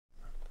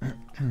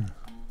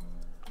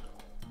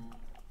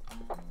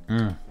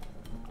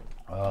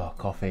Oh,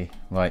 coffee.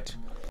 Right.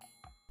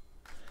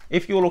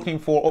 If you're looking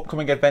for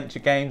upcoming adventure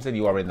games, then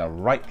you are in the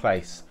right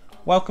place.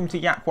 Welcome to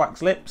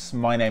YakWaxLips.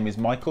 My name is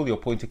Michael, your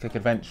point-and-click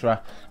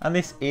adventurer, and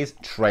this is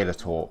Trailer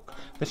Talk,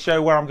 the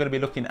show where I'm going to be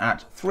looking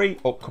at 3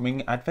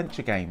 upcoming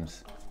adventure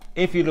games.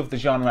 If you love the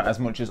genre as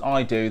much as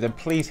I do, then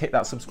please hit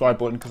that subscribe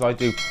button, because I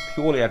do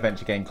purely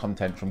adventure game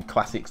content, from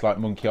classics like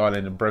Monkey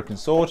Island and Broken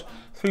Sword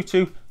through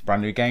to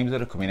brand new games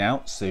that are coming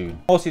out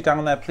soon. Also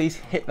down there, please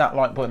hit that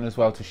like button as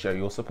well to show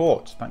your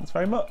support. Thanks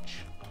very much.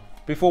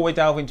 Before we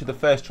delve into the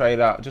first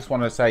trailer, I just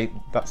want to say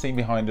that scene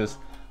behind us,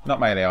 not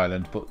Melee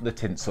Island, but the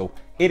tinsel.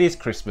 It is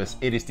Christmas,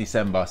 it is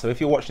December, so if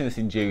you're watching this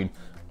in June,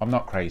 I'm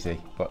not crazy,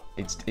 but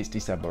it's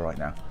December right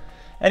now.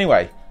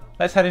 Anyway,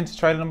 let's head into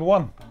trailer number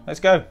 1. Let's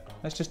go,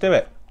 let's just do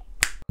it.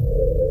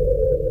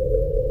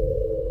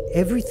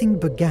 Everything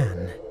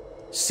began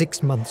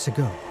 6 months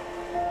ago,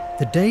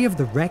 the day of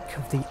the wreck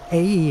of the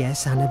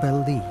AES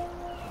Annabelle Lee.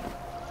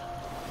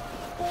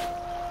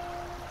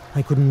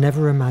 I could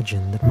never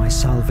imagine that my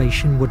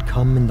salvation would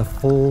come in the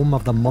form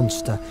of the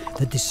monster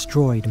that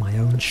destroyed my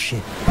own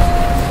ship.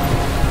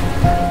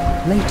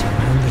 Later,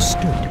 I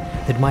understood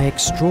that my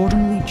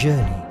extraordinary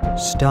journey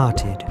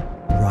started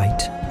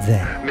right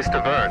there.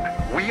 Mr. Verne,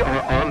 we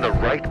are on the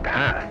right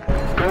path.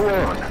 Go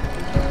on.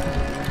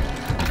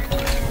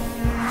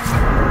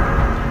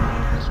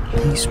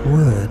 These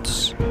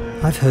words,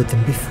 I've heard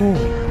them before.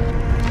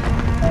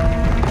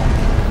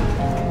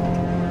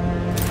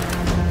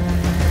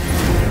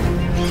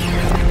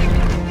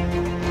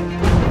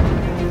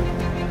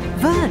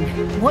 Verne,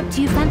 what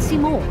do you fancy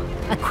more?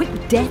 A quick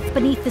death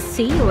beneath the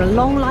sea, or a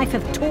long life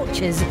of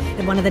tortures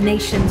in one of the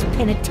nation's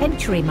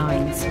penitentiary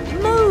mines?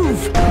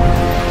 Move!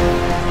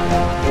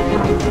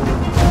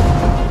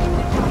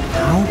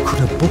 How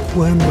could a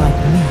bookworm like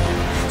me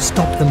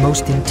stop the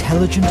most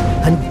intelligent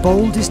and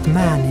boldest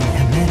man in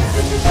Hemera?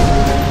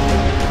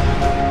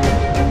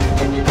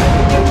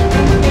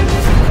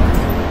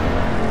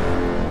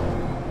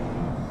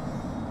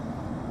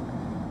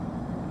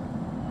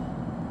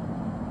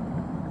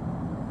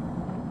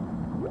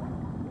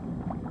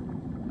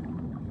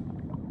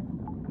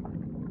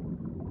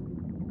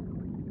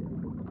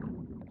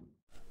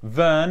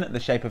 Verne, The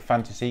Shape of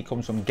Fantasy,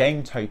 comes from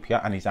Gametopia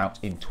and is out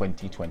in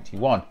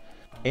 2021.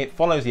 It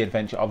follows the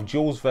adventure of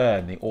Jules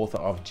Verne, the author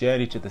of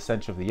Journey to the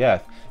Centre of the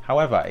Earth.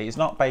 However, it is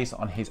not based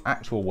on his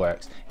actual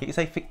works. It is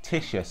a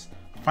fictitious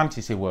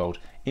fantasy world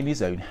in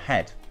his own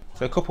head.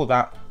 So couple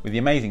that with the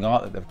amazing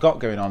art that they've got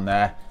going on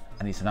there,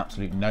 and it's an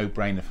absolute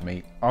no-brainer for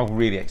me. I'm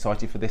really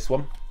excited for this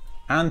one.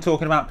 And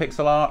talking about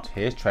pixel art,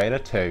 here's trailer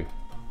 2.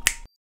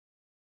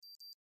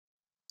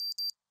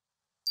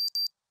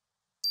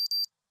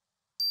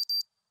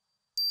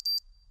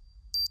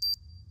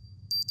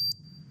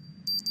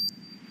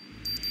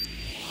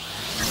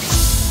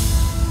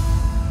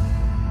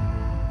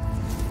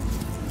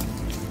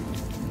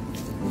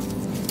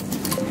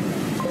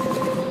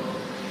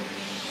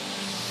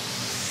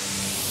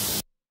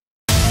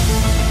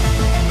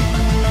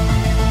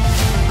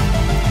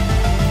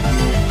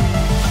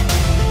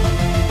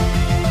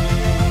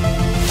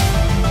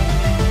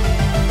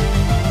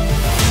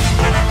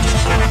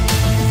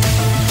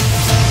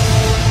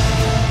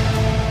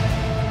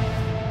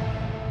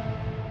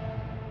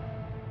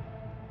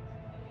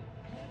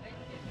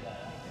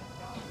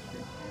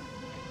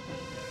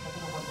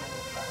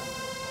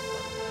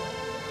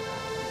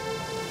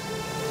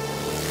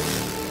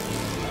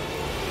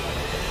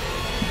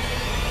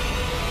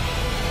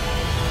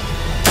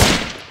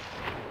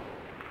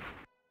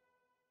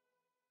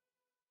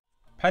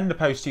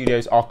 Pendapo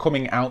Studios are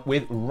coming out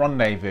with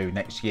Rendezvous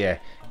next year.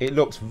 It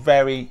looks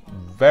very,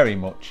 very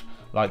much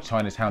like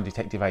Chinatown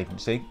Detective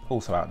Agency,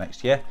 also out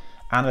next year,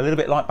 and a little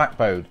bit like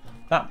Backbone.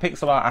 That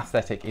pixel art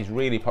aesthetic is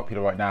really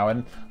popular right now,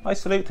 and I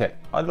salute it.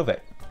 I love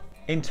it.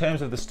 In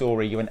terms of the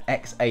story, you're an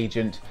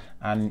ex-agent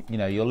and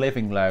you're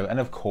living low, and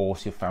of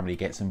course your family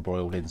gets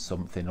embroiled in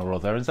something or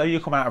other, and so you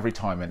come out of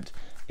retirement.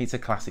 It's a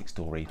classic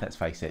story, let's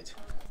face it.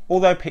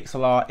 Although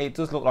pixel art, it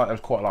does look like there's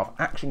quite a lot of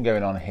action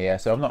going on here,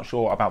 so I'm not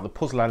sure about the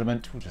puzzle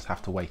element. We'll just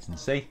have to wait and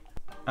see.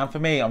 And for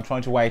me, I'm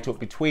trying to weigh it up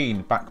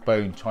between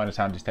Backbone,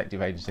 Chinatown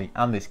Detective Agency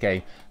and this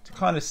game to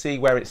kind of see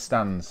where it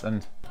stands,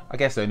 and I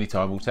guess only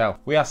time will tell.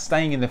 We are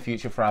staying in the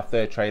future for our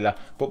 3rd trailer,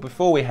 but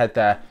before we head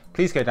there,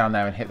 please go down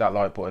there and hit that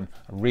like button.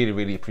 I really,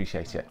 really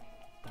appreciate it.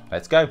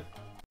 Let's go.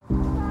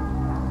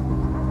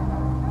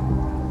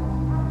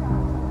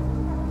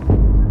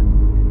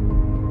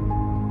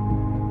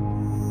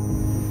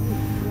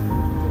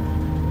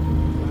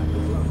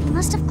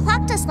 Must have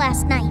clocked us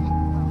last night.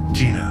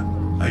 Tina,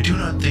 I do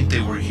not think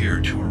they were here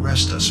to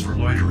arrest us for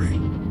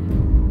loitering.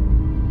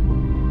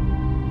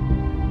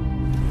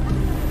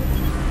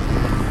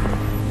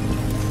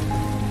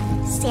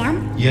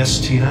 Sam? Yes,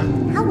 Tina?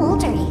 How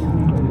old are you?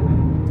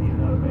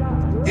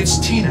 It's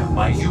Tina,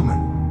 my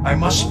human. I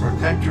must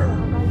protect her.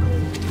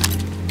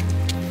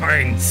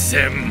 Find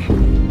Sim.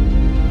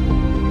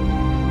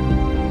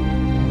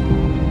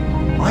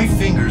 My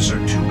fingers are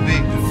too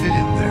big to fit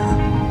in there.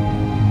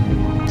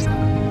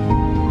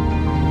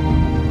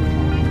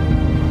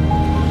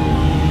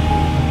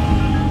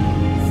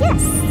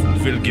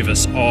 give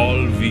us all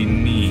we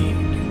need.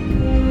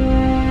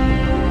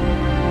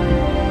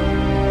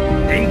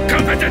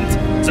 Incompetent!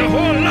 The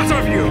whole lot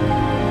of you!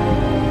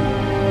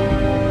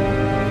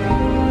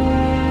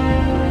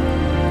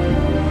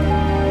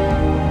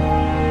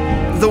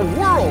 The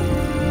world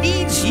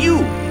needs you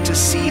to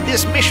see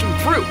this mission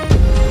through.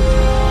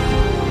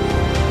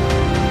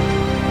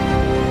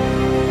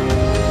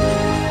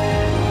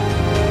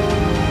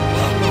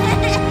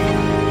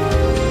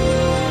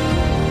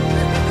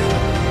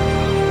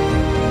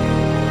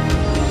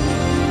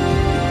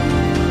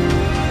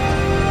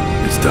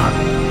 It's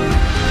done.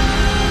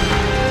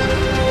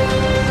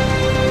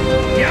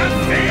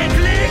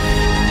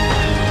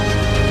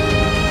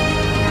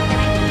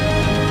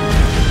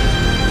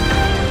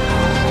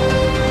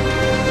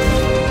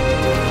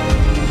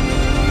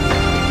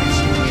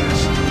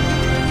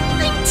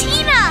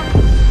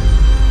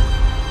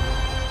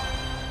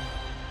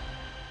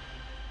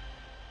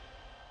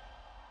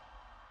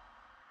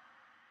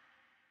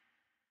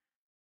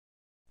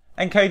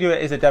 Encodya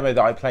is a demo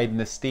that I played in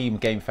the Steam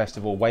Game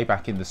Festival way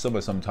back in the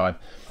summer sometime,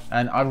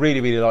 and I really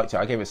liked it.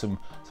 I gave it some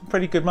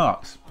pretty good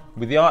marks,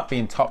 with the art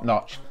being top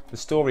notch, the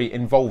story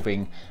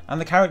involving, and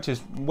the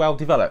characters well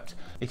developed.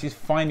 It is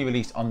finally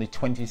released on the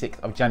 26th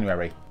of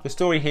January. The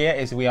story here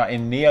is we are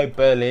in Neo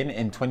Berlin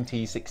in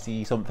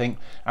 2060 something,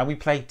 and we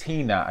play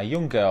Tina, a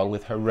young girl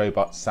with her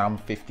robot Sam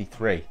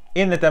 53.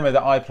 In the demo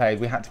that I played,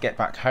 we had to get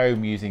back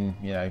home using,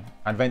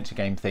 adventure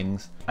game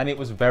things, and it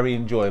was very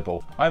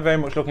enjoyable. I'm very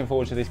much looking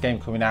forward to this game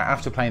coming out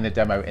after playing the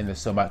demo in the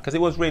summer, because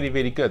it was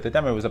really good. The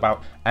demo was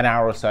about an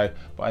hour or so,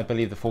 but I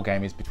believe the full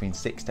game is between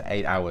 6 to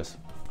 8 hours.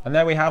 And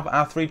there we have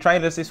our 3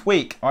 trailers this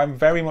week. I'm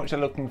very much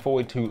looking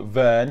forward to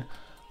Verne,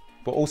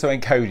 but also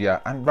Encodya,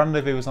 and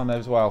Rendezvous is on there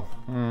as well.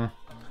 I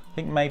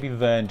think maybe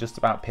Verne just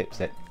about pips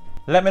it.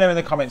 Let me know in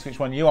the comments which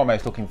one you are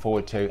most looking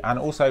forward to, and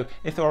also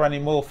if there are any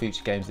more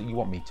future games that you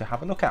want me to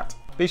have a look at.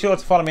 Be sure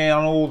to follow me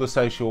on all the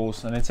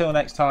socials, and until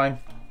next time,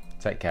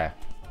 take care.